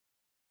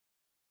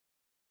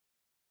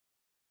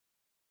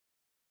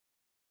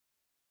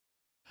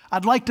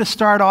I'd like to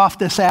start off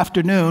this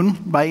afternoon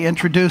by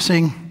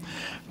introducing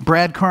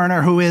Brad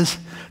Koerner, who is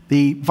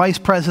the Vice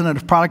President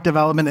of Product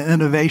Development and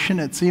Innovation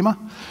at Cima.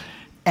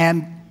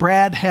 And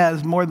Brad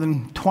has more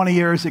than 20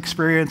 years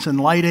experience in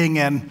lighting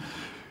and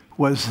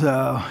was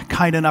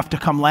kind enough to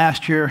come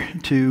last year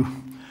to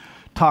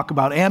talk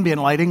about ambient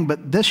lighting.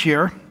 But this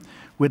year,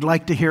 we'd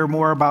like to hear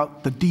more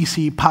about the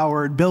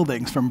DC-powered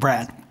buildings from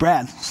Brad.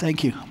 Brad,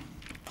 thank you.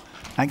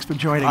 Thanks for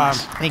joining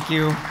us. Thank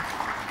you.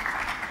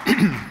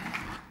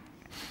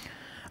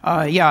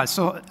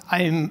 So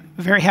I'm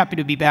very happy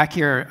to be back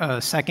here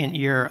a second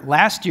year.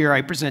 Last year,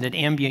 I presented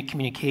ambient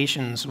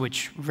communications,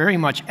 which very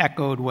much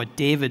echoed what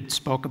David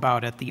spoke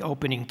about at the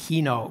opening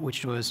keynote,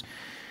 which was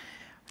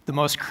the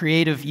most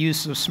creative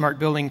use of smart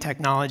building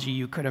technology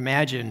you could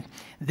imagine.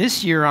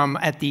 This year, I'm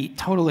at the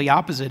totally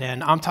opposite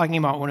end. I'm talking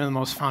about one of the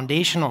most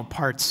foundational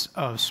parts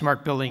of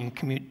smart building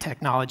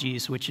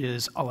technologies, which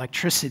is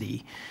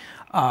electricity.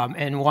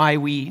 And why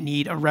we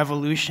need a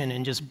revolution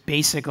in just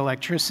basic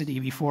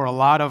electricity before a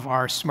lot of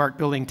our smart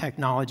building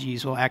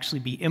technologies will actually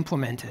be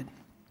implemented.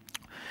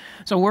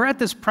 So we're at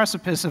this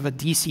precipice of a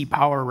DC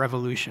power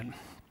revolution,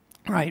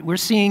 right? We're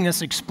seeing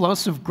this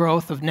explosive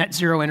growth of net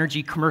zero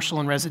energy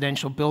commercial and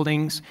residential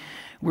buildings.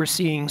 We're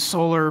seeing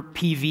solar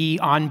PV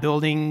on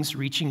buildings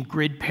reaching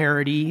grid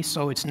parity,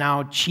 so it's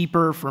now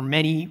cheaper for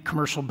many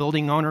commercial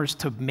building owners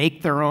to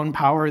make their own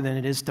power than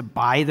it is to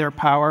buy their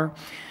power.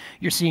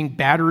 You're seeing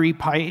battery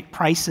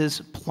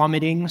prices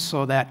plummeting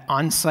so that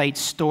on-site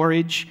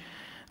storage,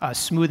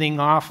 smoothing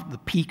off the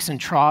peaks and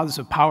troughs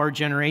of power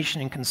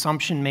generation and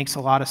consumption makes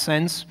a lot of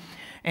sense.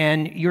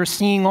 And you're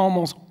seeing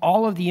almost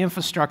all of the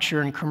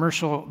infrastructure in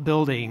commercial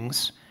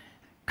buildings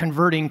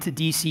converting to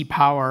DC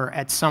power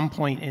at some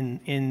point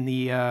in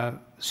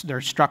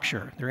their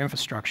structure, their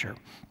infrastructure.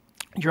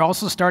 You're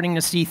also starting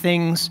to see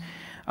things,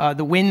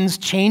 the winds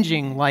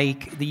changing,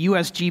 like the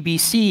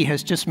SBC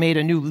has just made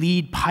a new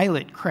LEED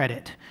pilot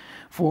credit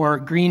for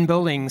green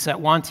buildings that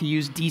want to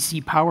use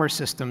DC power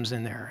systems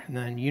in there. And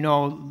then, you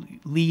know,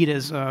 LEED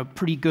is a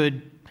pretty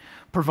good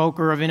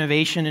provoker of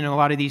innovation in a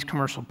lot of these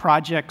commercial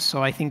projects,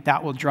 so I think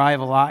that will drive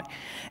a lot.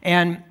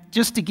 And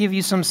just to give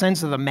you some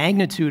sense of the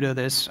magnitude of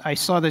this, I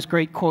saw this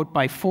great quote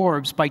by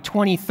Forbes: by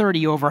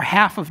 2030, over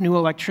half of new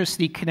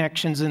electricity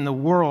connections in the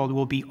world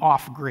will be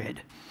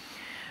off-grid.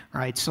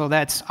 Right, so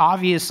that's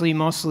obviously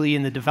mostly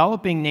in the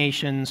developing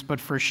nations,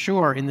 but for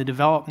sure in the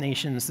developed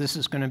nations, this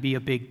is going to be a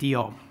big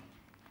deal.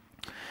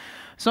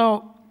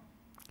 So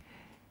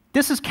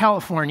this is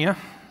California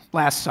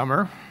last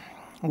summer,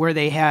 where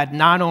they had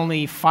not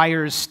only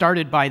fires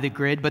started by the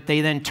grid, but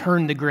they then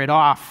turned the grid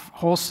off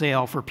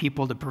wholesale for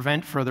people to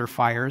prevent further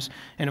fires.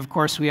 And of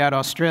course, we had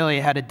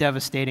Australia had a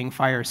devastating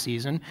fire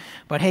season.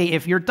 But hey,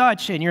 if you're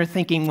Dutch and you're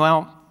thinking,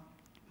 well,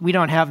 we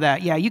don't have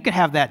that, yeah, you could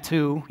have that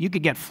too. You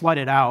could get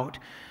flooded out.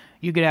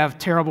 You could have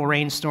terrible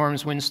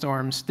rainstorms,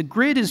 windstorms. The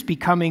grid is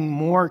becoming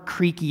more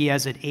creaky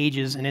as it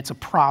ages, and it's a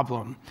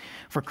problem.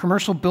 For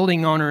commercial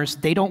building owners,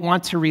 they don't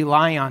want to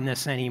rely on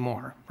this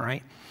anymore,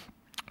 right?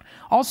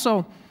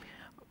 Also,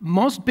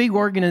 most big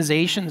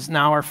organizations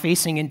now are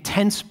facing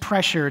intense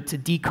pressure to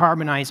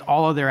decarbonize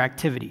all of their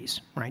activities,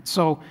 right?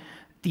 So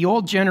the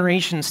old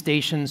generation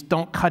stations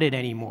don't cut it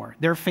anymore.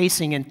 They're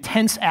facing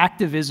intense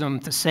activism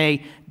to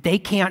say they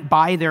can't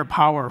buy their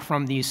power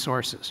from these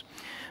sources.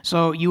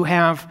 So you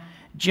have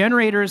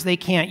generators they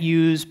can't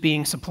use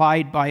being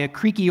supplied by a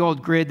creaky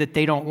old grid that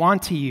they don't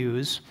want to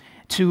use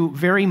to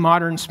very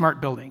modern smart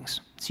buildings.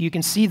 So you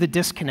can see the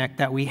disconnect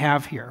that we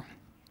have here.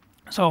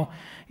 So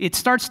it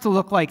starts to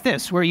look like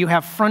this, where you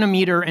have front of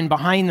meter and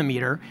behind the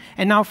meter.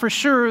 And now for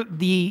sure,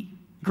 the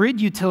grid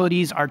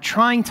utilities are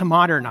trying to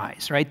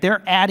modernize, right?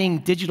 They're adding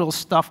digital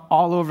stuff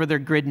all over their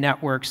grid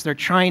networks. They're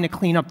trying to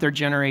clean up their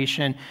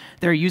generation.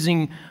 They're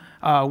using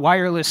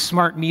wireless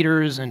smart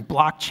meters and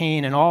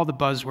blockchain and all the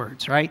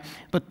buzzwords, right?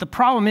 But the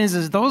problem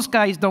is those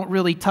guys don't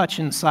really touch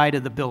inside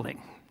of the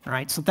building,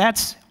 right? So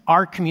that's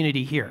our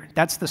community here.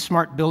 That's the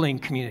smart building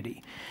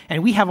community.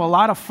 And we have a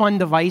lot of fun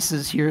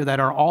devices here that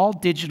are all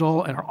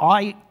digital and are all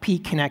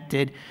IP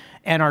connected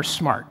and are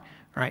smart,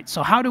 right?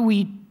 So how do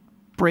we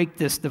break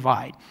this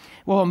divide?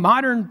 Well, a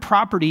modern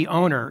property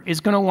owner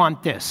is going to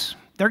want this.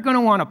 They're going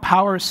to want a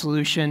power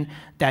solution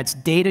that's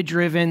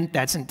data-driven,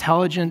 that's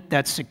intelligent,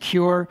 that's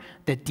secure,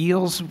 that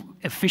deals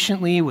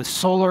efficiently with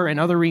solar and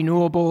other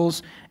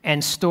renewables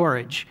and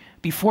storage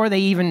before they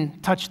even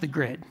touch the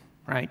grid,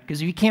 right?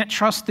 Because if you can't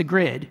trust the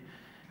grid,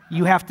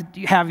 you have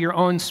to have your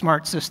own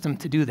smart system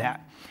to do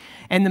that.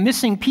 And the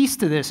missing piece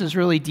to this is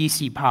really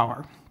DC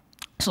power.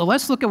 So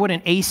let's look at what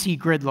an AC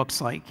grid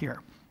looks like here.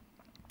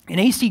 An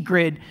AC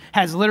grid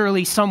has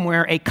literally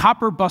somewhere a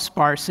copper bus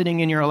bar sitting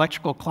in your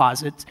electrical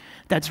closet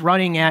that's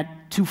running at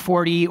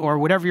 240 or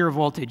whatever your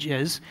voltage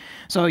is.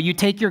 So you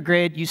take your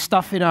grid, you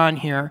stuff it on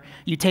here,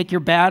 you take your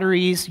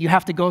batteries, you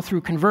have to go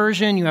through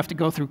conversion,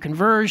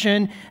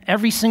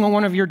 Every single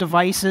one of your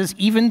devices,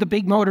 even the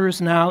big motors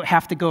now,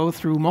 have to go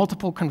through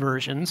multiple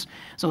conversions.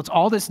 So it's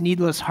all this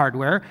needless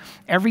hardware.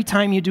 Every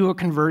time you do a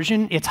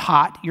conversion, it's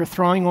hot, you're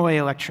throwing away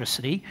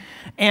electricity.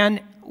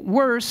 And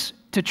worse,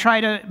 to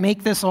try to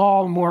make this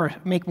all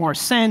make more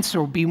sense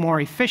or be more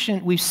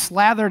efficient, we've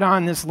slathered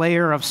on this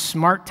layer of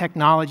smart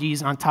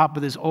technologies on top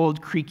of this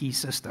old creaky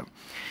system.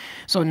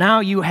 So now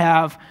you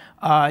have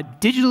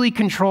digitally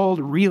controlled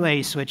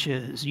relay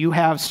switches. You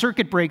have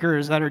circuit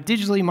breakers that are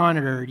digitally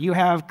monitored. You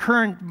have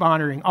current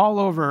monitoring all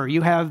over.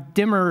 You have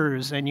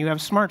dimmers, and you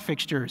have smart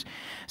fixtures.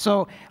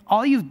 So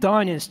all you've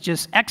done is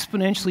just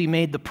exponentially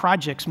made the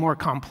projects more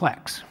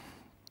complex,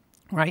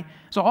 right?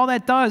 So all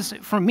that does,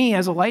 for me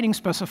as a lighting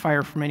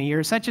specifier for many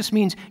years, that just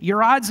means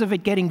your odds of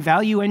it getting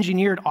value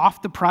engineered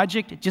off the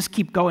project just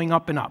keep going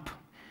up and up.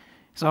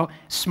 So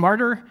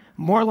smarter,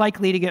 more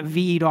likely to get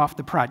VE'd off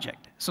the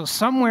project. So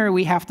somewhere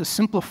we have to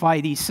simplify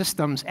these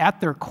systems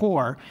at their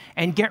core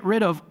and get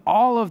rid of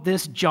all of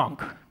this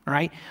junk,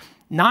 right?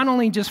 Not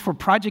only just for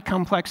project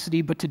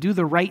complexity, but to do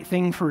the right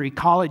thing for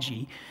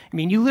ecology. I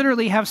mean, you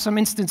literally have some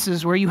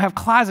instances where you have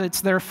closets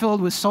that are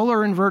filled with solar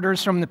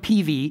inverters from the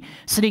PV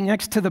sitting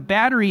next to the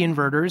battery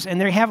inverters, and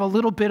they have a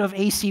little bit of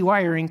AC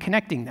wiring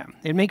connecting them.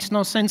 It makes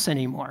no sense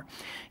anymore.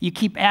 You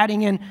keep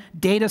adding in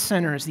data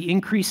centers, the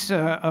increase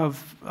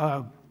of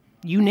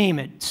you name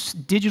it,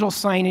 digital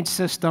signage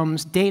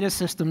systems, data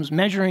systems,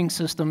 measuring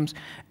systems,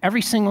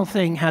 every single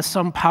thing has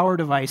some power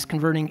device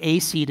converting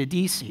AC to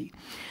DC.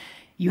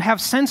 You have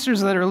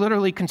sensors that are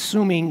literally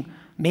consuming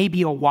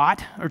maybe a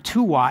watt or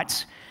 2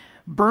 watts,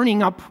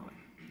 burning up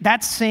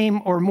that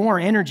same or more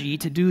energy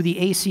to do the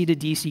AC to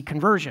DC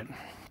conversion.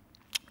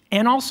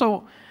 And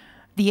also,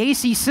 the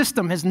AC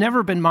system has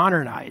never been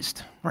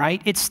modernized,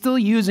 right? It's still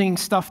using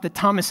stuff that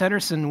Thomas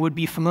Edison would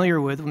be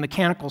familiar with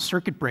mechanical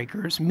circuit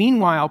breakers.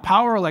 Meanwhile,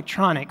 power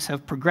electronics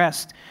have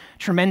progressed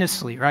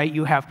tremendously, right?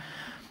 You have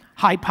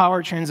high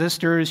power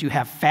transistors, you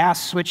have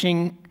fast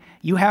switching,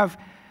 you have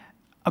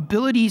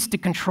abilities to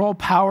control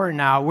power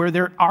now where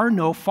there are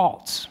no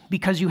faults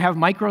because you have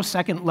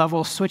microsecond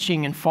level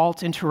switching and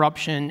fault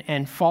interruption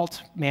and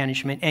fault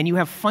management, and you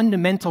have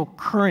fundamental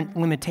current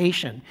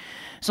limitation.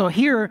 So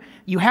here,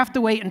 you have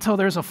to wait until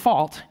there's a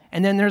fault,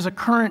 and then there's a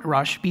current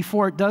rush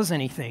before it does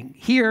anything.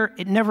 Here,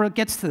 it never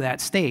gets to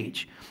that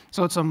stage.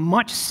 So it's a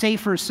much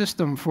safer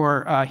system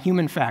for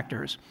human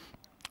factors.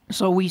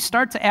 So we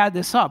start to add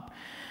this up.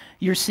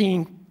 You're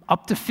seeing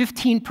up to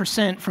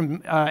 15%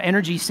 from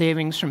energy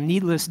savings from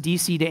needless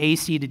DC to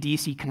AC to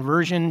DC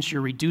conversions.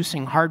 You're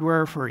reducing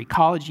hardware for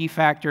ecology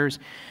factors,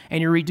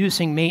 and you're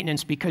reducing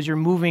maintenance because you're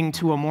moving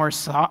to a more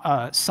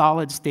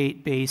solid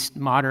state-based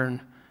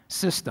modern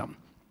system.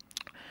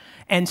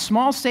 And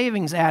small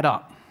savings add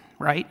up,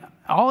 right?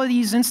 All of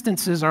these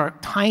instances are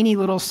tiny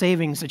little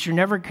savings that you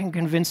never can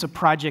convince a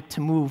project to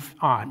move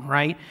on,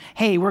 right?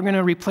 Hey, we're going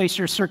to replace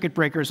your circuit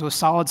breakers with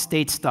solid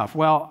state stuff.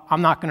 Well,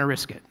 I'm not going to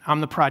risk it. I'm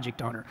the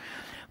project owner.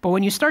 But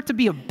when you start to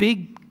be a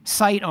big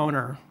site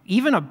owner,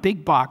 even a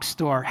big box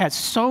store has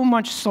so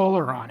much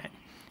solar on it,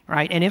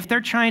 right? And if they're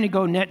trying to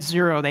go net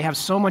zero, they have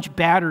so much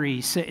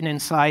battery sitting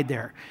inside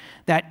there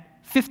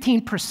that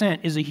 15%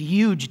 is a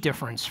huge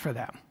difference for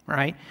them,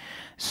 right?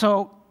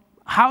 So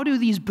how do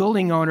these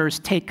building owners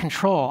take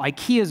control?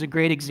 IKEA is a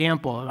great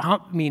example. I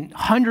mean,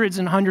 hundreds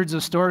and hundreds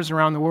of stores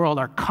around the world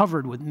are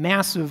covered with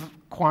massive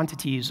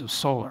quantities of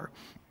solar.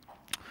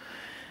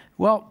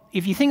 Well,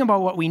 if you think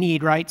about what we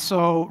need, right?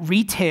 So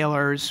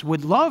retailers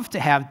would love to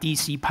have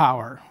DC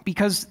power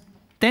because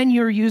then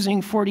you're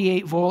using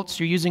 48 volts,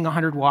 you're using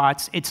 100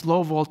 watts, it's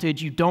low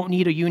voltage, you don't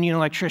need a union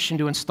electrician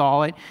to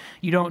install it,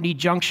 you don't need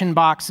junction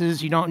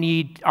boxes, you don't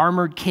need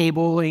armored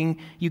cabling,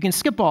 you can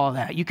skip all of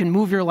that. You can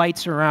move your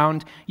lights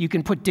around, you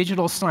can put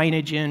digital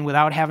signage in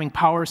without having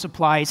power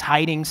supplies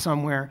hiding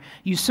somewhere.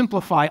 You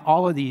simplify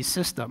all of these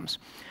systems.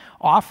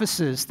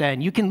 Offices, then,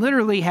 you can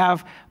literally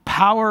have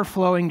power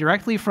flowing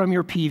directly from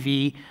your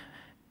PV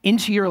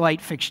into your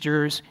light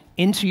fixtures,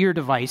 into your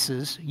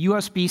devices.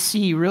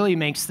 USB-C really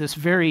makes this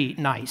very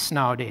nice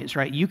nowadays,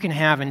 right? You can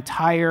have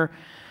entire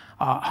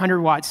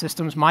 100-watt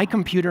systems. My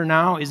computer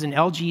now is an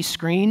LG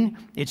screen.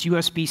 It's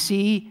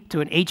USB-C to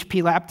an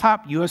HP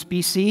laptop,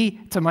 USB-C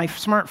to my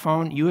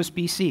smartphone,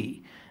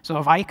 USB-C. So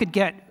if I could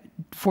get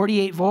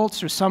 48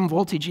 volts or some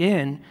voltage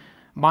in,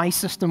 my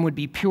system would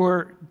be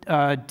pure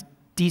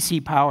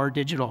DC power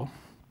digital.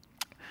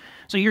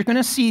 So you're going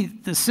to see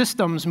the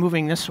systems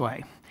moving this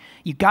way.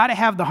 You've got to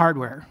have the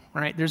hardware,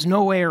 right? There's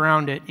no way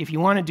around it. If you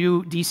want to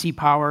do DC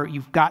power,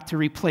 you've got to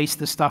replace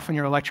the stuff in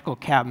your electrical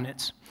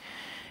cabinets.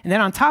 And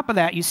then on top of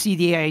that, you see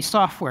the AI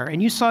software.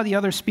 And you saw the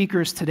other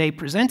speakers today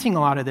presenting a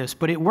lot of this,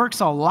 but it works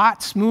a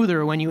lot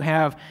smoother when you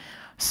have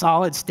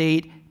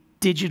solid-state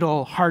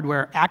digital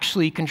hardware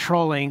actually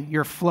controlling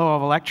your flow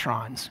of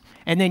electrons.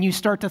 And then you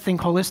start to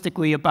think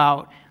holistically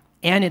about,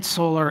 and it's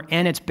solar,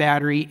 and it's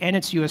battery, and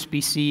it's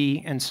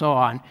USB-C, and so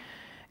on.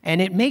 And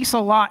it makes a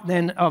lot,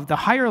 then, of the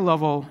higher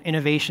level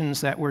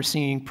innovations that we're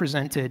seeing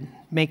presented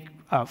make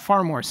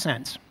far more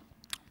sense.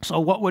 So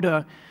what would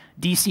a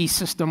DC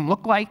system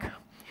look like?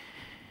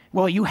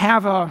 Well, you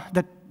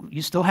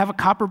still have a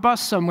copper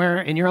bus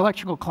somewhere in your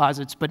electrical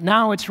closets, but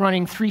now it's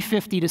running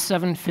 350 to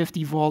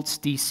 750 volts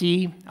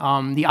DC.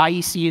 The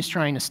IEC is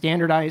trying to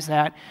standardize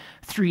that.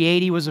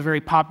 380 was a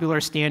very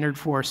popular standard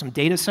for some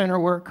data center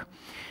work.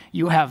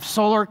 You have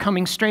solar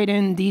coming straight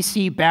in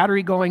DC,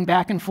 battery going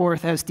back and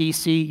forth as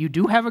DC. You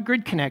do have a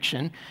grid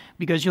connection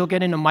because you'll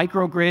get into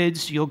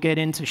microgrids, you'll get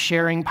into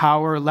sharing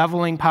power,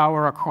 leveling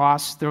power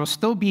across. There will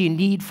still be a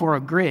need for a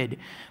grid,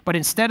 but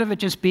instead of it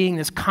just being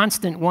this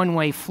constant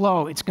one-way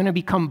flow, it's going to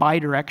become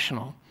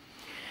bidirectional.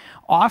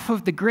 Off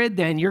of the grid,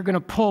 then, you're going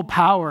to pull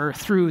power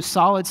through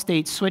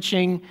solid-state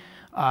switching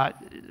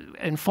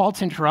and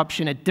fault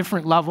interruption at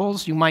different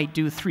levels. You might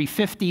do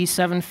 350,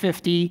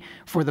 750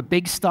 for the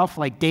big stuff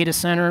like data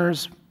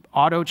centers,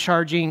 auto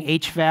charging,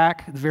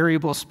 HVAC,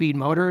 variable speed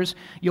motors.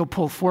 You'll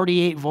pull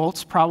 48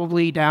 volts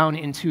probably down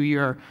into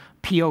your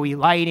PoE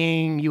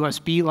lighting,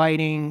 USB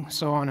lighting,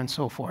 so on and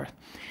so forth.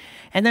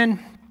 And then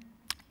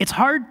it's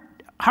hard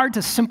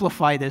to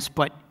simplify this,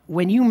 but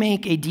when you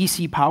make a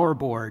DC power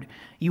board,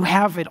 you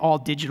have it all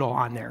digital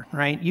on there,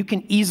 right? You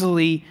can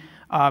easily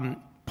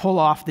pull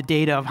off the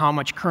data of how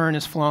much current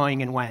is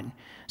flowing and when.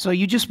 So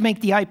you just make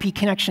the IP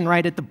connection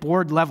right at the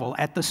board level,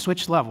 at the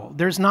switch level.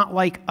 There's not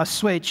like a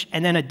switch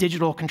and then a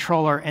digital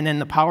controller and then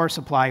the power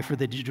supply for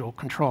the digital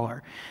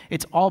controller.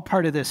 It's all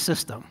part of this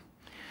system.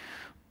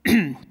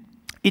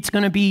 It's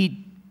going to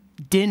be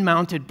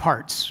DIN-mounted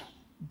parts.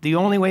 The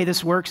only way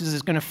this works is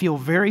it's going to feel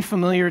very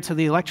familiar to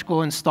the electrical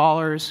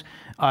installers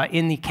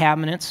in the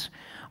cabinets.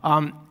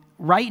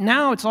 Right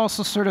now, it's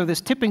also sort of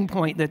this tipping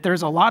point that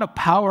there's a lot of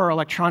power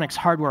electronics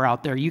hardware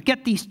out there. You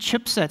get these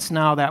chipsets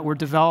now that were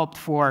developed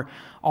for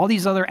all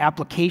these other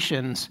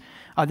applications.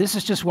 This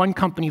is just one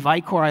company,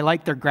 Vicor. I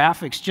like their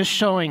graphics, just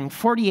showing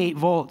 48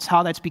 volts,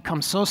 how that's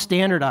become so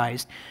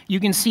standardized. You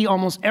can see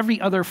almost every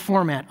other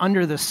format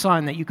under the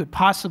sun that you could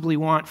possibly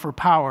want for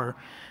power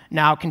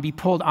now can be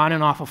pulled on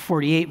and off of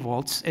 48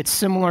 volts. It's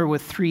similar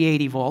with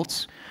 380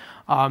 volts.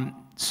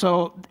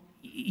 So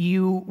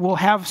you will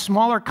have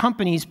smaller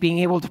companies being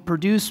able to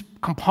produce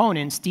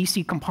components,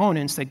 DC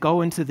components, that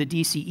go into the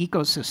DC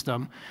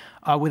ecosystem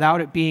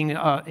without it being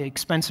an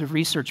expensive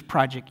research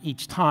project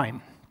each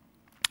time.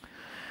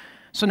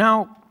 So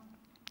now,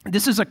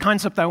 this is a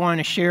concept I want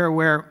to share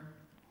where,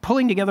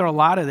 pulling together a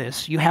lot of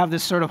this, you have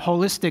this sort of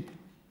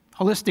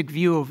holistic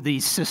view of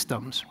these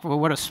systems, or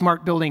what a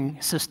smart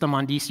building system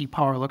on DC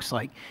power looks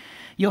like.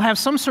 You'll have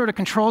some sort of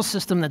control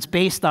system that's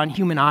based on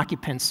human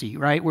occupancy,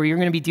 right, where you're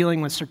going to be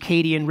dealing with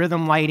circadian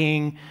rhythm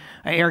lighting,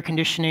 air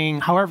conditioning,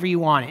 however you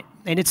want it.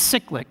 And it's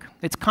cyclic.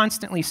 It's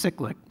constantly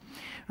cyclic,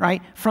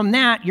 right? From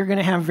that, you're going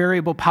to have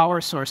variable power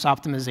source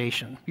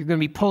optimization. You're going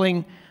to be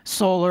pulling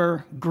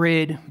solar,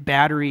 grid,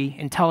 battery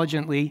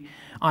intelligently.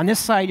 On this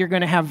side, you're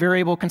going to have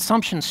variable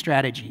consumption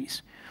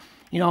strategies.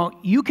 You know,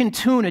 you can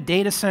tune a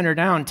data center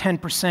down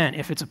 10%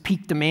 if it's a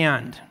peak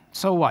demand.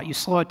 So what? You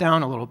slow it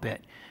down a little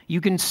bit. You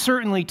can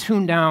certainly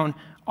tune down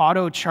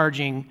auto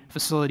charging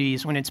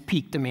facilities when it's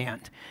peak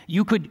demand.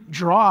 You could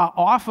draw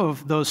off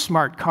of those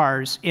smart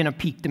cars in a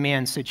peak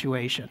demand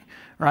situation,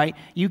 right?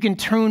 You can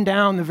tune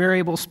down the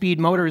variable speed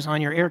motors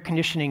on your air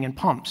conditioning and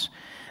pumps.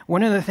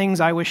 One of the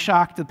things I was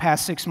shocked the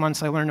past 6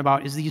 months I learned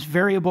about is these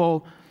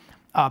variable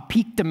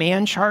peak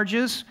demand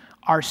charges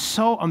are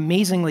so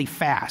amazingly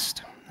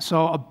fast.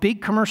 So a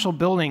big commercial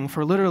building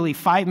for literally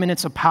 5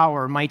 minutes of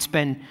power might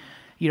spend,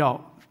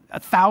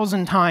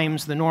 1,000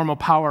 times the normal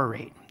power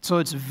rate. So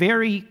it's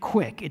very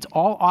quick. It's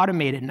all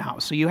automated now.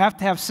 So you have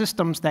to have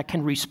systems that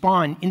can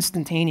respond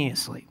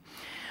instantaneously.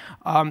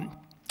 And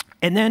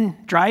then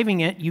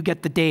driving it, you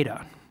get the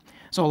data.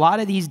 So a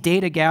lot of these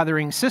data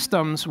gathering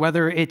systems,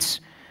 whether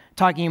it's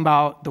talking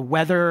about the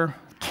weather,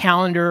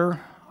 calendar,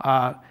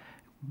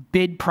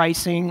 bid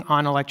pricing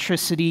on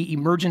electricity,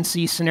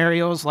 emergency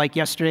scenarios like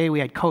yesterday we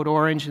had Code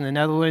Orange in the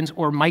Netherlands,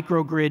 or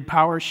microgrid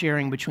power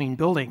sharing between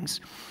buildings.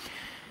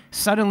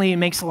 Suddenly, it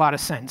makes a lot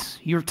of sense.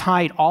 You've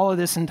tied all of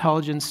this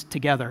intelligence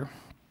together.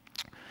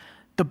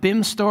 The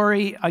BIM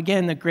story,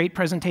 again, the great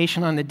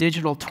presentation on the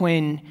digital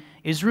twin,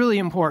 is really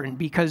important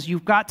because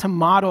you've got to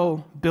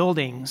model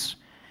buildings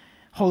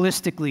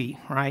holistically,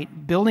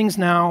 right? Buildings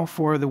now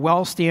for the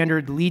WELL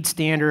standard, LEED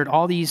standard,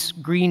 all these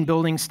green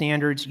building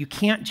standards, you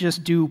can't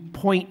just do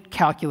point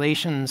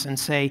calculations and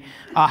say,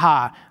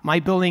 aha, my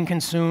building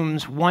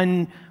consumes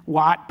 1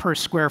 watt per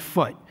square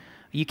foot.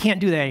 You can't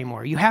do that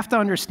anymore. You have to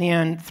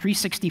understand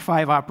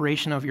 365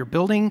 operation of your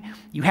building.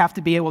 You have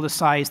to be able to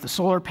size the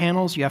solar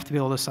panels. You have to be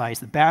able to size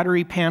the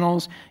battery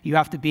panels. You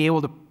have to be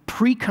able to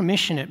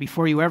pre-commission it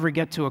before you ever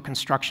get to a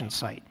construction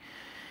site.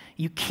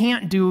 You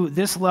can't do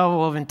this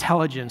level of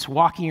intelligence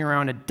walking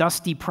around a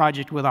dusty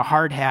project with a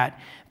hard hat,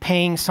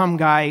 paying some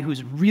guy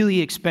who's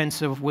really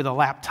expensive with a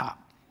laptop.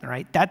 All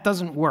right? That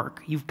doesn't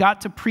work. You've got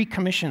to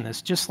pre-commission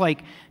this, just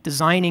like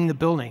designing the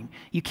building.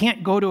 You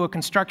can't go to a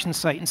construction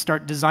site and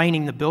start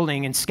designing the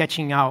building and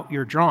sketching out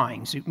your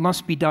drawings. It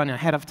must be done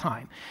ahead of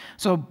time.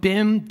 So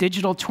BIM,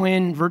 digital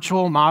twin,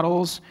 virtual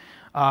models,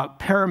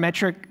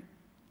 parametric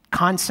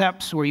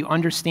concepts where you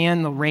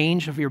understand the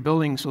range of your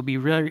buildings will be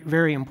very,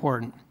 very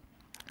important.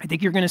 I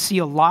think you're going to see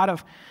a lot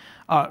of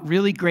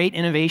really great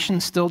innovation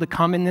still to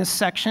come in this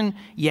section.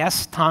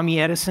 Yes,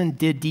 Tommy Edison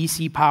did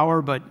DC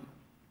power, but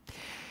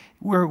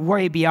we're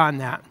way beyond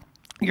that.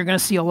 You're going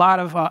to see a lot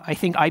of, I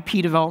think,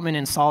 IP development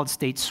in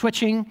solid-state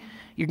switching.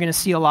 You're going to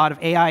see a lot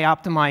of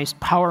AI-optimized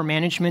power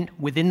management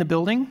within the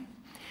building,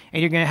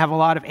 and you're going to have a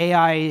lot of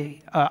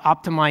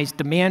AI-optimized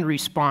demand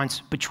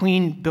response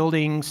between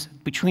buildings,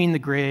 between the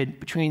grid,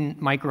 between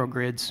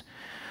microgrids.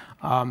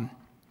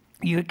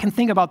 You can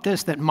think about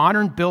this, that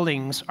modern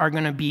buildings are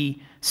going to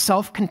be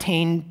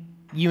self-contained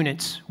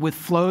units with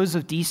flows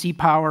of DC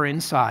power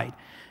inside.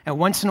 And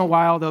once in a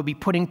while, they'll be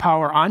putting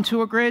power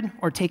onto a grid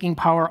or taking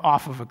power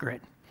off of a grid.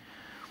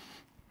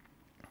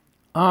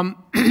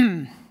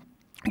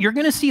 You're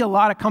going to see a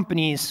lot of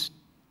companies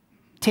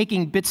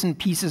taking bits and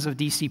pieces of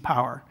DC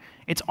power.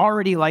 It's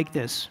already like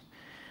this.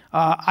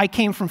 I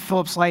came from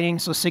Philips Lighting,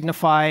 so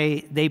Signify,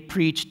 they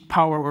preached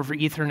power over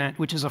Ethernet,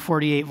 which is a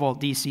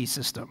 48-volt DC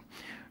system.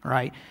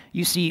 Right?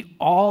 You see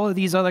all of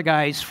these other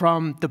guys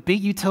from the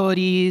big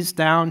utilities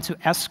down to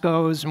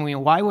ESCOs. I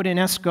mean, why would an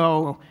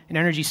ESCO, an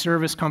energy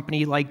service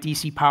company, like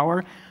DC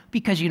power?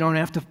 Because you don't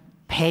have to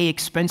pay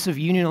expensive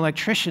union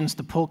electricians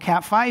to pull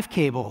Cat5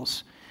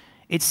 cables.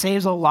 It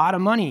saves a lot of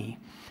money.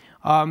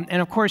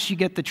 And of course, you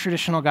get the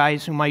traditional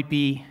guys who might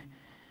be,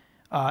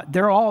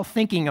 they're all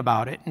thinking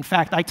about it. In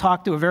fact, I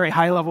talked to a very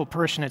high-level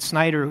person at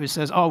Snyder who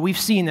says, oh, we've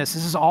seen this.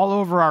 This is all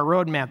over our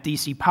roadmap,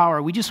 DC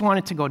power. We just want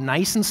it to go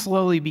nice and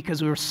slowly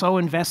because we were so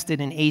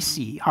invested in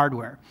AC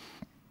hardware.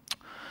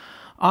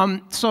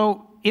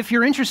 So if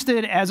you're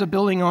interested as a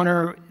building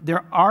owner,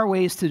 there are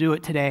ways to do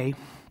it today.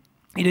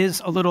 It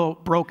is a little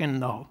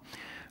broken, though.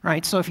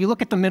 Right? So if you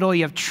look at the middle,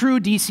 you have true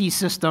DC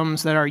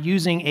systems that are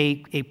using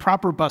a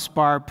proper bus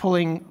bar,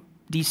 pulling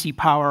DC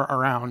power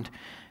around.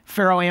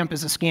 Ferroamp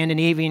is a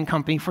Scandinavian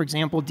company, for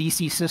example.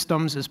 DC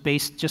Systems is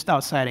based just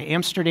outside of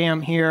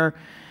Amsterdam here.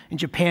 In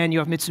Japan, you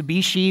have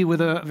Mitsubishi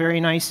with a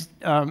very nice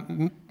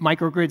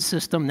microgrid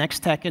system.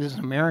 Nextech is an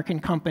American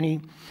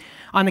company.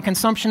 On the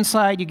consumption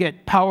side, you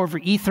get power over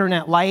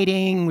Ethernet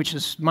lighting, which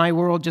is my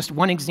world, just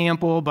one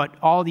example, but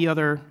all the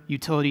other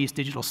utilities,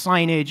 digital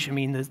signage, I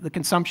mean, the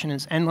consumption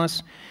is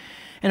endless.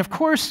 And of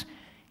course,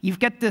 you've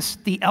got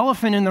the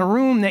elephant in the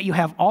room that you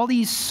have all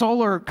these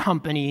solar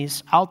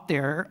companies out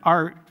there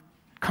are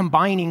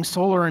combining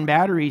solar and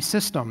battery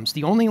systems.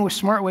 The only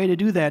smart way to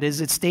do that is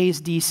it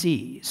stays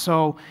DC.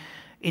 So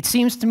it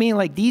seems to me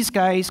like these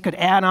guys could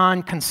add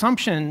on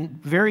consumption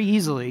very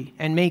easily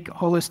and make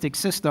holistic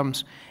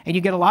systems. And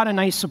you get a lot of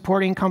nice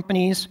supporting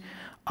companies.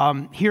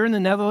 Here in the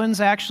Netherlands,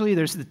 actually,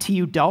 there's the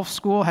TU Delft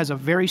School, has a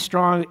very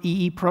strong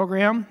EE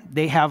program.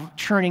 They have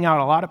churning out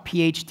a lot of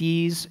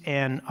PhDs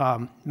and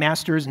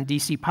masters in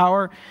DC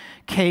power.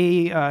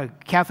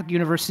 Catholic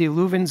University of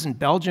Leuven's in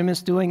Belgium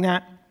is doing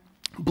that.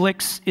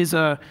 Blix is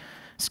a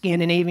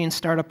Scandinavian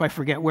startup, I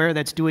forget where,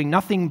 that's doing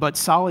nothing but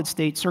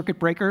solid-state circuit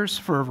breakers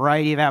for a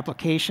variety of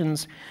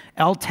applications.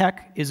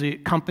 Eltec is a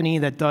company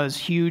that does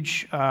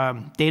huge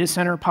data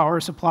center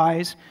power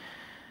supplies.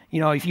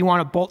 You know, if you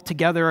want to bolt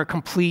together a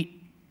complete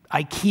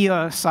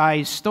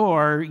IKEA-sized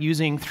store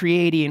using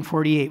 380 and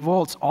 48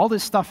 volts, all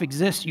this stuff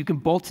exists. You can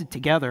bolt it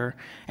together,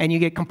 and you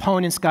get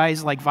components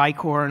guys like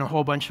Vicor and a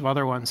whole bunch of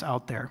other ones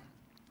out there.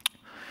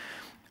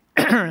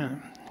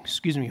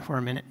 Excuse me for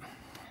a minute.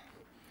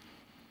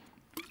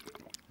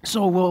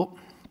 So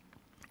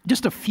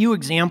just a few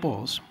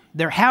examples.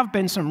 There have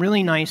been some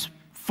really nice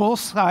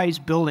full-size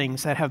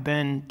buildings that have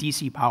been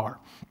DC power.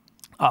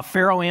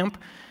 Ferroamp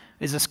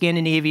is a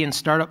Scandinavian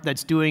startup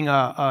that's doing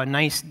a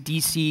nice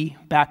DC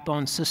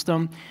backbone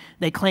system.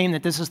 They claim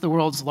that this is the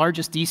world's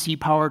largest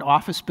DC-powered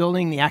office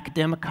building, the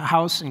Academic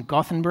House in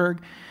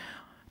Gothenburg.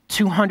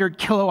 200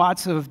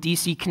 kilowatts of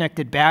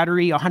DC-connected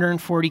battery,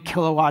 140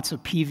 kilowatts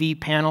of PV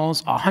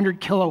panels,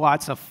 100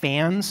 kilowatts of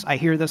fans. I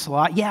hear this a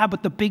lot. Yeah,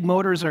 but the big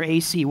motors are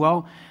AC.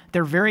 Well,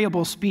 they're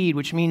variable speed,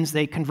 which means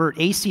they convert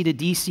AC to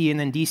DC and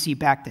then DC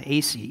back to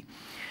AC.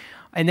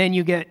 And then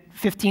you get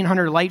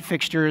 1,500 light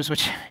fixtures,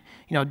 which,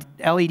 you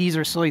know, LEDs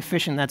are so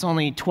efficient, that's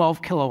only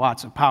 12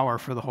 kilowatts of power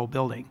for the whole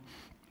building.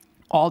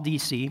 All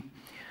DC.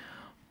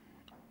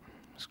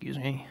 Excuse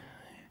me.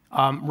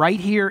 Right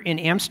here in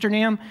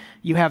Amsterdam,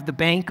 you have the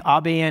bank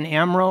ABN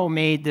AMRO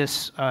made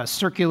this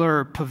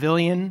circular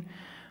pavilion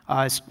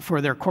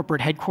for their corporate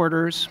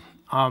headquarters.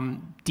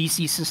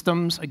 DC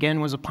Systems,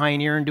 again, was a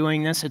pioneer in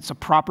doing this. It's a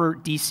proper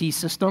DC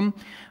system,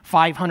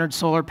 500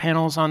 solar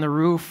panels on the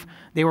roof.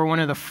 They were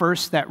one of the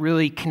first that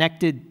really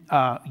connected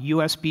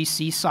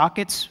USB-C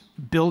sockets,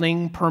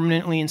 building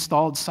permanently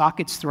installed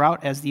sockets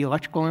throughout as the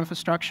electrical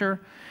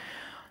infrastructure.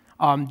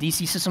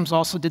 DC Systems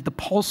also did the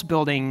pulse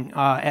building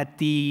at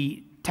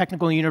the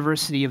Technical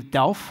University of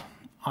Delft.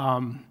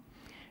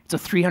 It's a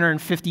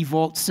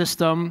 350-volt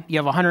system. You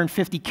have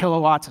 150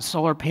 kilowatts of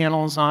solar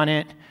panels on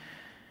it.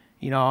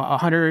 You know,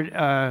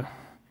 100.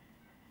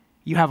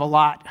 You have a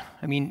lot.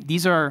 I mean,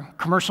 these are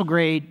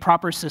commercial-grade,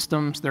 proper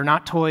systems. They're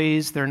not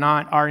toys. They're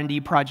not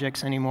R&D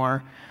projects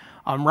anymore.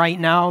 Right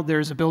now,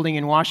 there's a building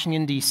in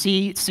Washington,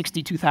 D.C. It's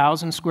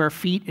 62,000 square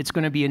feet. It's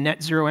going to be a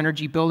net zero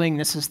energy building.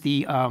 This is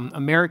the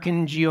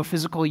American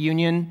Geophysical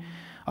Union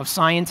of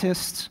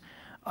Scientists.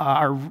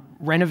 Are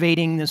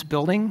renovating this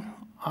building.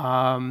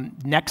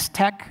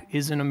 Nextech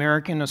is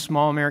a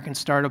small American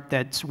startup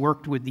that's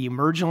worked with the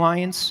Emerge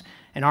Alliance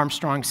and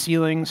Armstrong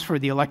Ceilings for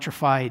the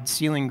electrified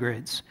ceiling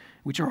grids.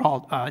 which are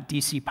all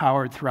DC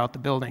powered throughout the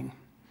building.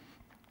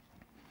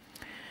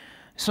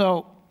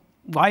 So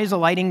why is a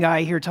lighting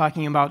guy here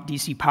talking about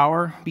DC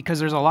power? Because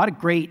there's a lot of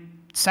great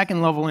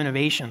second-level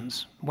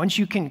innovations. Once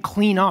you can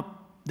clean up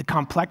the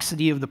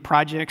complexity of the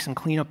projects and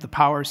clean up the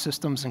power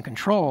systems and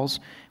controls,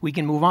 we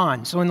can move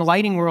on. So in the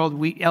lighting world,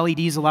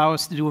 LEDs allow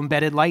us to do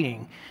embedded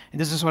lighting.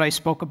 And this is what I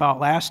spoke about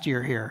last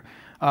year here.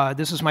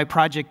 This is my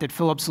project at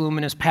Philips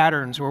Luminous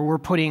Patterns, where we're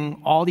putting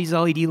all these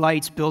LED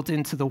lights built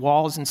into the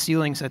walls and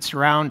ceilings that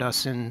surround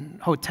us in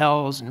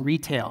hotels and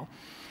retail.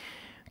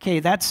 Okay,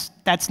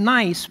 that's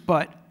nice,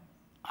 but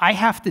I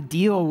have to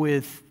deal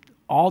with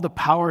all the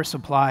power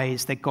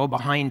supplies that go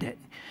behind it.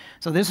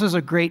 So this is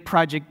a great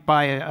project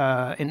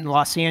by in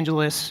Los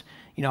Angeles,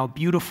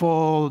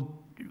 beautiful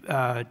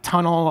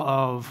tunnel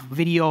of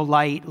video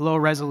light, low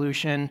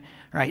resolution,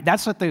 right?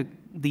 That's what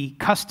the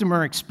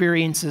customer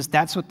experiences,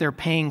 that's what they're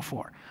paying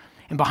for.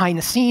 And behind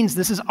the scenes,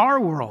 this is our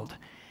world.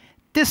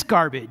 This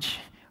garbage,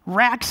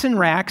 racks and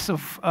racks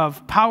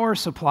of power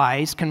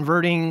supplies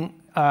converting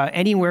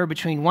anywhere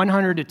between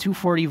 100 to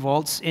 240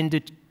 volts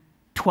into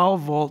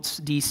 12 volts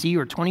DC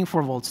or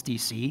 24 volts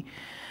DC,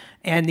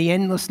 and the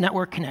endless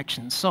network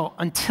connections. So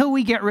until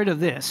we get rid of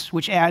this,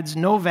 which adds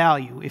no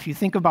value, if you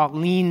think about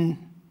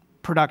lean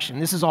production,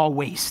 this is all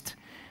waste.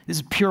 This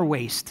is pure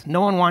waste.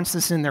 No one wants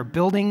this in their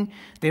building.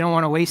 They don't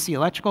want to waste the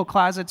electrical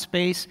closet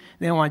space.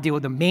 They don't want to deal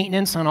with the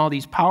maintenance on all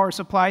these power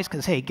supplies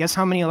because, hey, guess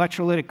how many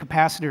electrolytic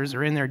capacitors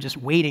are in there just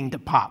waiting to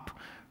pop,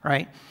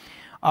 right?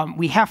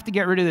 We have to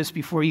get rid of this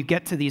before you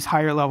get to these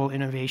higher level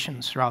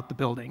innovations throughout the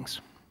buildings.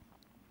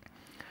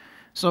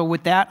 So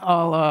with that,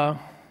 I'll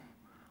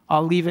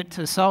leave it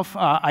to self.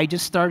 I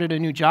just started a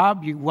new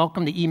job. You're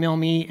welcome to email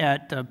me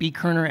at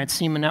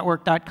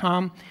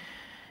bkoerner@cimanetwork.com.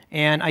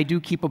 And I do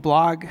keep a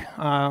blog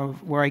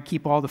where I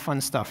keep all the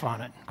fun stuff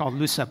on it, called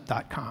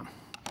lucep.com.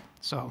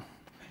 So,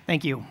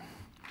 thank you.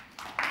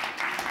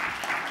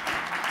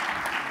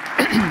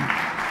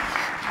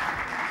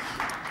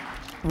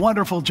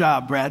 Wonderful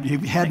job, Brad. You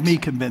had me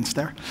convinced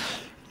there.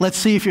 Let's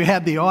see if you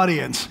had the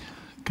audience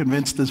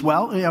convinced as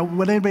well.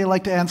 Would anybody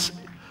like to answer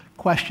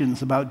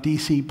questions about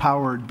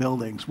DC-powered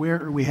buildings?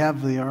 Where we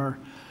have our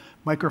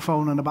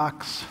microphone in a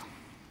box.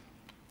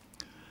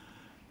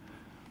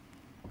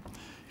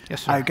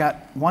 Yes, sir. I got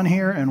one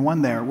here and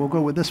one there. We'll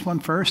go with this one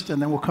first,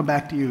 and then we'll come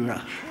back to you,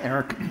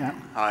 Eric. Yeah.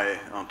 Hi,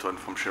 Anton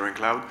from Sharing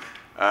Cloud.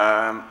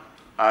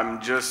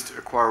 I'm just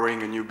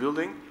acquiring a new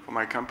building for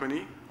my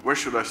company. Where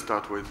should I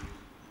start with?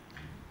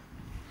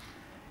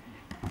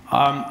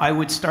 I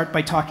would start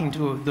by talking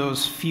to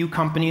those few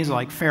companies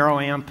like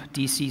FarrowAmp,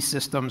 DC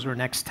Systems, or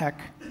Nextech.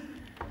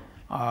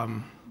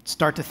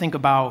 Start to think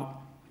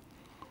about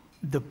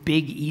the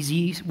big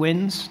easy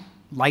wins.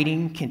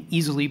 Lighting can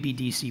easily be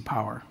DC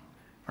power,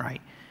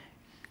 right?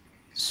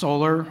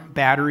 Solar,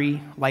 battery,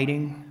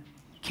 lighting,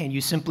 can you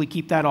simply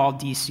keep that all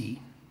DC?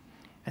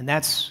 And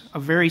that's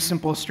a very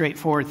simple,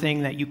 straightforward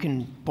thing that you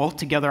can bolt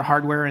together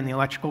hardware in the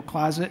electrical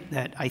closet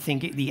that I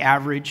think the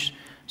average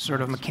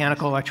sort of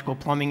mechanical, electrical,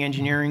 plumbing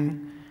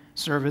engineering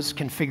service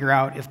can figure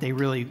out if they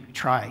really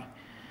try.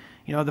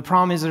 The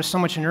problem is there's so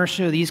much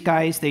inertia. These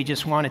guys, they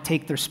just want to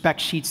take their spec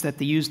sheets that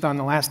they used on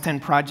the last 10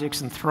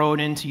 projects and throw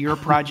it into your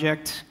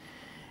project.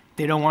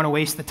 They don't want to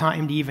waste the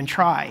time to even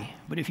try.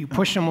 But if you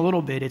push them a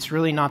little bit, it's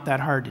really not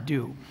that hard to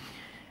do.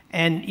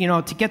 And,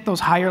 to get those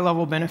higher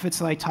level benefits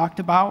that I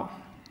talked about,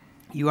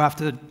 you have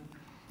to,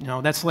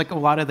 that's like a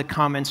lot of the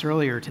comments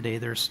earlier today.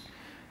 There's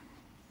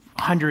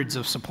hundreds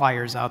of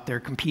suppliers out there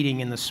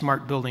competing in the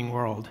smart building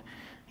world.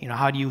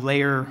 How do you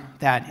layer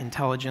that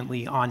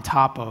intelligently on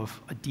top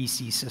of a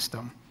DC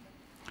system?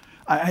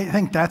 I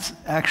think that's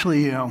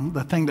actually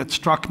the thing that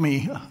struck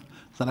me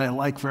that I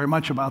like very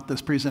much about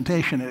this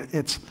presentation.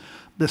 It's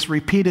this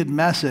repeated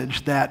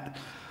message that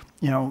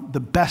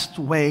the best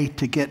way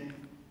to get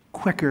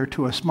quicker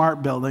to a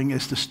smart building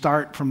is to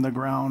start from the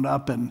ground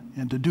up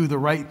and to do the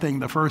right thing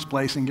the first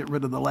place and get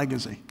rid of the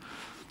legacy.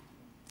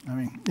 I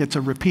mean, it's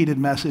a repeated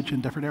message in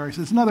different areas.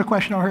 There's another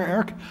question over here,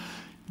 Eric.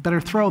 Better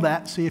throw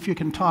that, see if you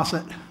can toss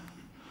it.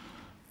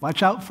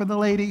 Watch out for the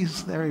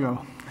ladies. There you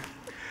go.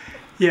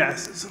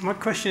 Yes, so my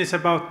question is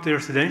about the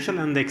residential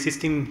and the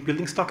existing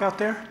building stock out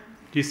there.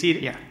 Do you see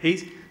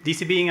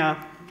DC being an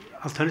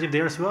alternative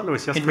there as well, or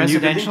is it just in for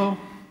residential? New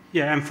building?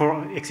 Yeah, and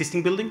for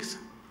existing buildings?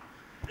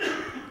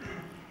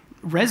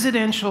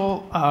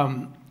 Residential,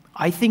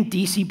 I think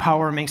DC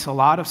power makes a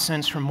lot of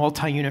sense for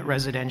multi-unit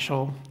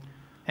residential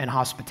and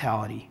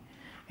hospitality.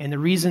 And the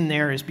reason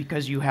there is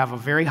because you have a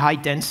very high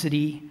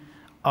density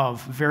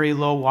of very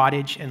low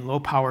wattage and low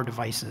power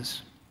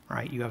devices,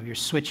 right? You have your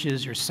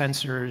switches, your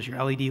sensors,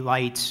 your LED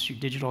lights, your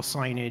digital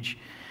signage,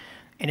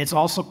 and it's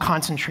also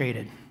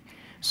concentrated.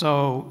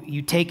 So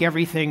you take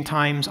everything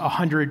times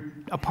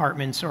 100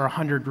 apartments or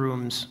 100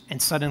 rooms,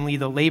 and suddenly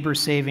the labor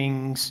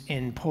savings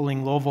in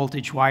pulling low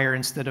voltage wire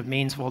instead of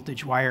mains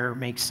voltage wire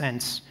makes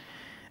sense.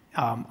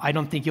 I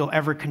don't think you'll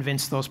ever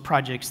convince those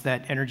projects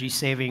that energy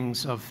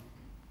savings of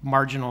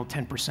marginal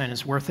 10%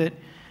 is worth it,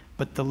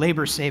 but the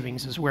labor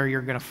savings is where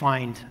you're going to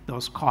find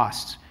those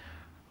costs.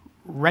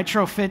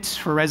 Retrofits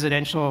for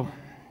residential,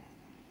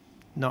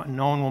 No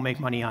one will make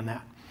money on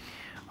that.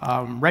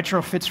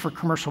 Retrofits for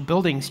commercial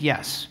buildings,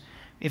 yes.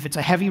 If it's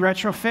a heavy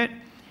retrofit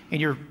and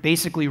you're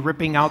basically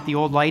ripping out the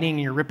old lighting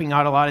and you're ripping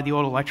out a lot of the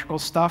old electrical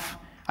stuff,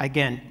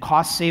 again,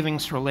 cost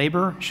savings for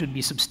labor should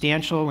be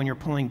substantial when you're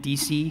pulling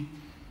DC,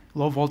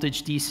 low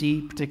voltage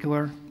DC in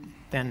particular,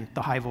 than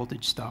the high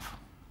voltage stuff.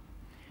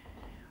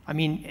 I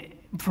mean,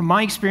 from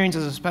my experience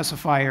as a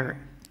specifier,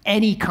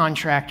 any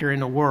contractor in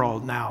the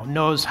world now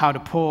knows how to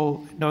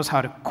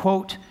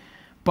quote,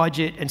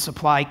 budget, and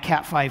supply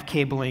Cat5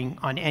 cabling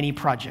on any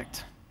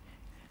project.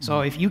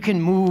 So if you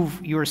can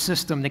move your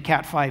system to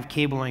Cat5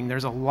 cabling,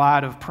 there's a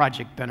lot of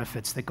project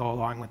benefits that go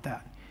along with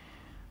that.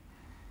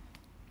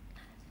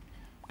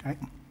 Okay.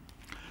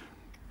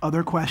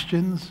 Other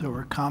questions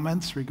or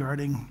comments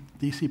regarding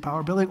DC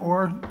power building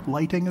or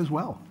lighting as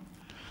well?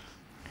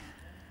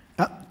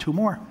 Two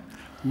more.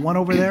 One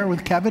over there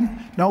with Kevin.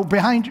 No,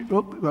 behind you.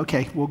 Oh,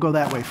 okay, we'll go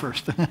that way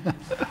first.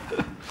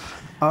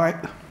 All right.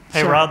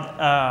 Hey, Sir. Rod.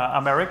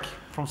 I'm Eric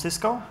from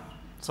Cisco.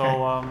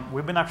 So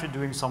we've been actually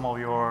doing some of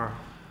your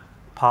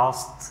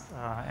past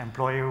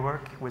employee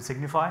work with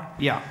Signify.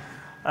 Yeah.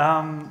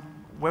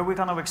 Where we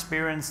kind of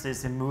experienced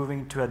this in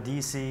moving to a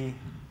DC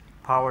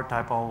power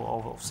type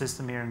of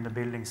system here in the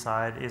building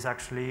side is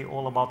actually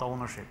all about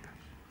ownership.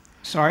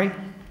 Sorry?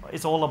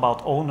 It's all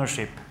about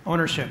ownership.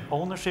 Ownership.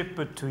 Ownership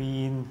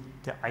between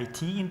the IT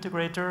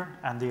integrator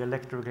and the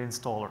electrical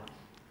installer.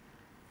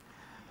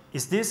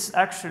 Is this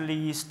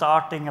actually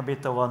starting a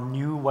bit of a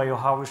new way of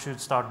how we should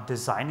start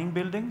designing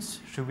buildings?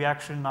 Should we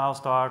actually now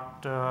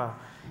start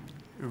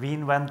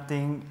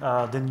reinventing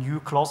the new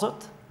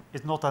closet?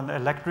 It's not an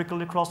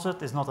electrical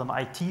closet, it's not an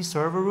IT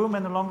server room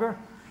any longer.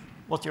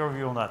 What's your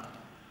view on that?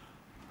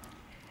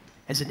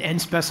 As an end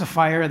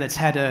specifier that's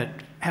had to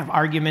have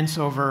arguments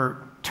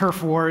over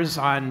turf wars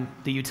on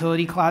the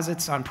utility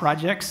closets on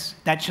projects,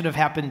 that should have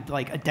happened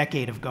like a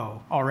decade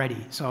ago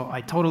already. So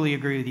I totally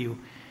agree with you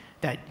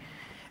that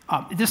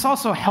this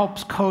also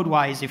helps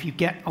code-wise if you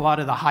get a lot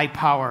of the high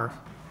power.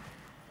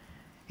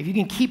 If you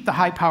can keep the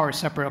high power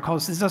separate, of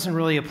course, this doesn't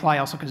really apply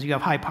also because you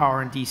have high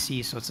power in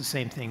DC, so it's the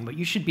same thing, but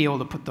you should be able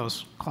to put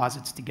those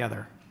closets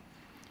together.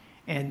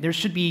 And there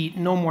should be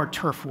no more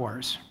turf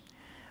wars.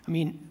 I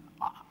mean,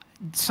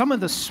 some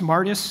of the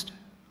smartest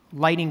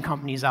lighting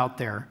companies out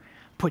there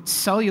put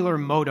cellular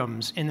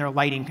modems in their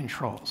lighting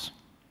controls.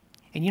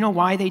 And you know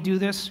why they do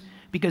this?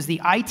 Because the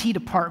IT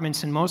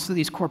departments in most of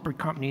these corporate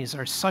companies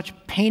are such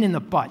pain in the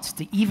butts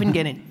to even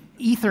get an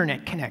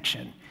Ethernet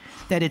connection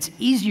that it's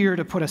easier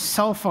to put a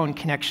cell phone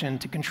connection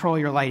to control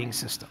your lighting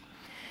system.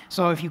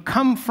 So if you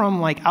come from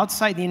like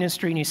outside the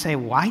industry and you say,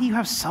 why do you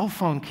have cell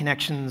phone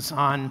connections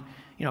on,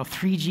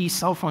 3G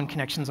cell phone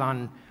connections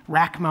on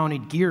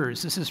rack-mounted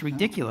gears? This is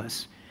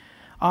ridiculous.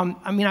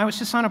 I mean, I was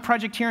just on a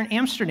project here in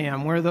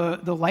Amsterdam where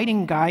the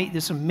lighting guy,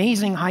 this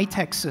amazing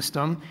high-tech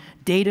system,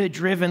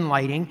 data-driven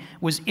lighting,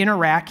 was in a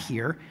rack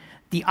here.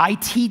 The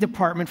IT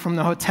department from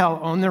the hotel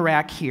owned the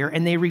rack here,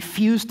 and they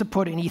refused to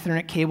put an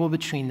Ethernet cable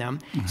between them.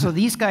 So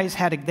these guys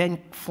had to then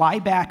fly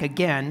back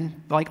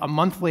again, like a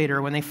month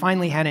later, when they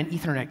finally had an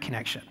Ethernet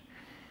connection.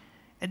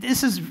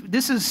 This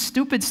is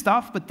stupid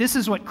stuff, but this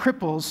is what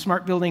cripples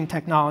smart building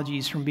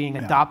technologies from being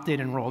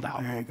adopted and rolled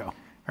out. There you go.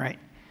 Right?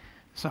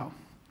 So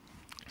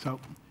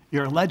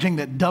you're alleging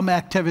that dumb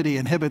activity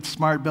inhibits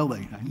smart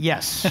building.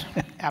 yes,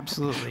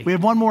 absolutely. We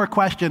have one more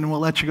question, and we'll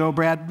let you go,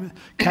 Brad.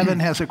 Kevin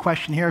has a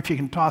question here. If you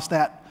can toss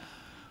that.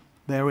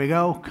 There we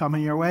go.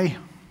 Coming your way.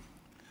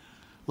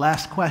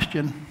 Last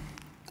question.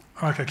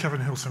 Okay,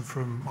 Kevin Hilson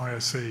from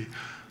ISE.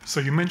 So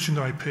you mentioned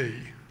IP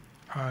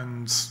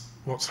and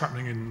what's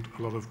happening in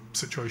a lot of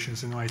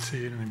situations in IT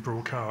and in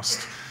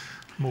broadcast.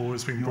 More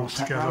has been brought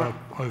together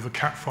over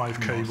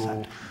Cat5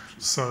 cable.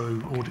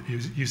 So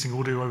using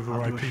audio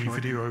over IP,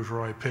 video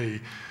over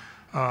IP,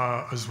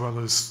 as well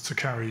as to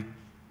carry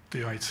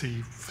the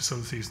IT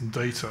facilities and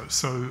data.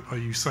 So are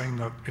you saying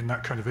that in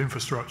that kind of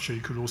infrastructure,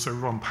 you could also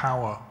run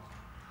power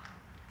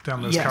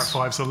down those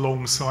Cat5s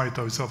alongside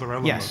those other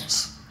elements?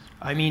 Yes.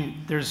 I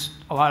mean, there's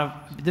a lot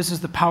of, this is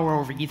the power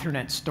over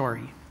Ethernet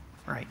story,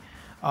 right?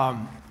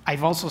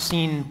 I've also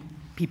seen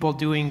people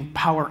doing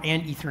power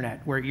and Ethernet,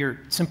 where you're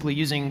simply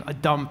using a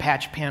dumb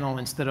patch panel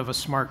instead of a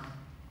smart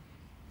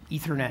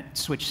Ethernet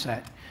switch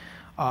set.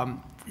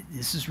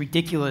 This is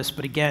ridiculous,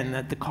 but again,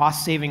 that the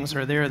cost savings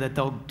are there that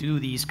they'll do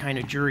these kind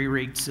of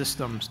jury-rigged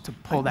systems to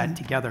pull that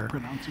together.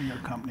 Pronouncing your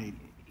company.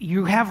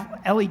 You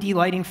have LED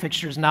lighting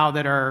fixtures now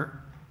that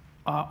are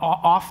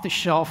off the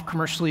shelf,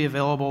 commercially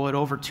available at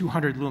over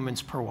 200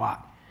 lumens per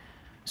watt.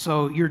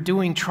 So you're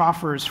doing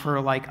troughs for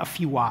like a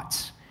few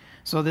watts.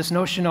 So this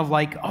notion of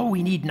like, oh,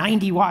 we need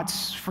 90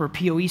 watts for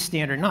PoE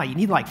standard. No, you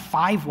need like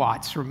 5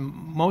 watts for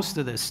most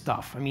of this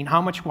stuff. I mean,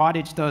 how much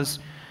wattage does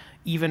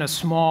even a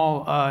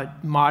small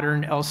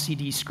modern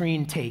LCD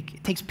screen take?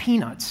 It takes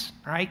peanuts,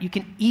 right? You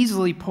can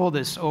easily pull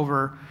this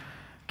over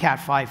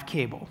Cat5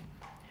 cable.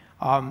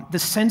 The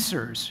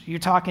sensors, you're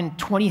talking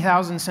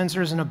 20,000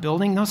 sensors in a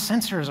building. Those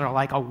sensors are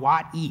like a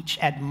watt each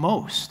at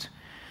most.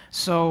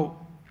 So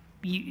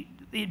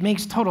it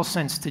makes total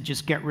sense to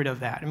just get rid of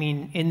that. I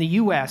mean, in the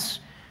US,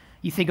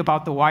 You think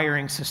about the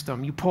wiring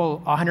system. You pull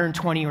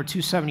 120 or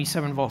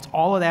 277 volts.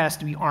 All of that has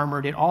to be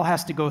armored. It all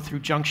has to go through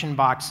junction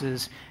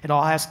boxes. It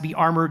all has to be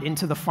armored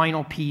into the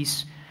final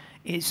piece.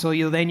 So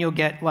you'll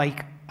get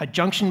like a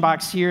junction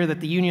box here that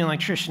the union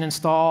electrician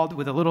installed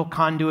with a little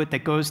conduit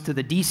that goes to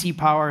the DC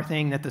power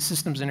thing that the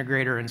systems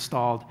integrator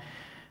installed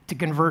to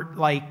convert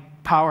like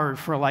power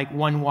for like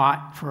 1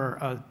 watt for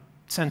a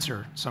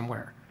sensor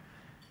somewhere.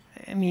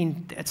 I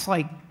mean, it's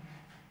like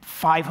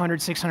 $500,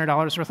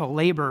 $600 worth of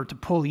labor to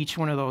pull each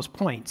one of those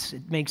points.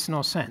 It makes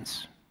no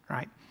sense,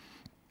 right?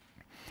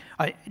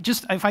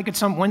 Just if I could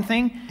sum one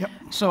thing. Yep.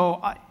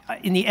 So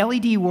in the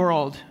LED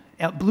world,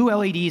 blue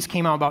LEDs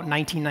came out about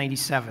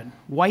 1997.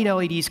 White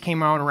LEDs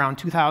came out around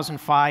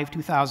 2005,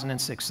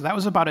 2006. So that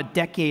was about a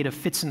decade of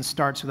fits and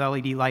starts with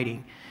LED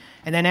lighting.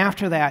 And then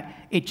after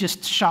that, it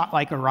just shot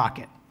like a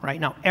rocket. Right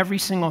now, every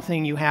single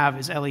thing you have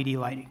is LED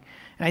lighting.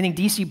 And I think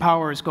DC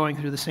power is going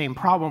through the same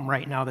problem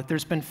right now, that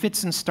there's been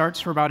fits and starts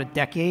for about a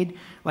decade.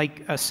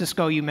 Like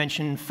Cisco, you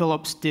mentioned,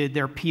 Philips did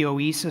their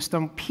PoE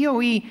system.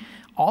 PoE,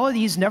 all of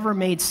these never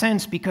made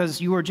sense because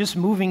you were just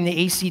moving the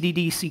AC to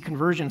DC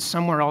conversion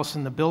somewhere else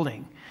in the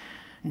building.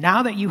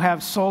 Now that you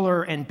have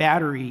solar and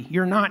battery,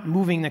 you're not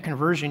moving the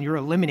conversion, you're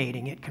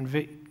eliminating it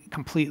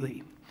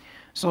completely.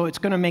 So it's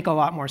going to make a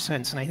lot more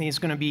sense. And I think it's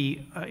going to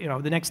be,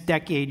 the next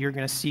decade, you're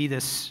going to see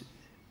this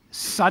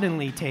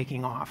suddenly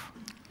taking off.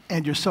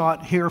 And you saw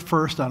it here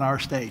first on our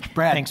stage.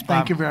 Brad, thanks, Bob.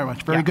 Thank you very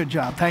much. Very good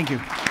job. Thank you.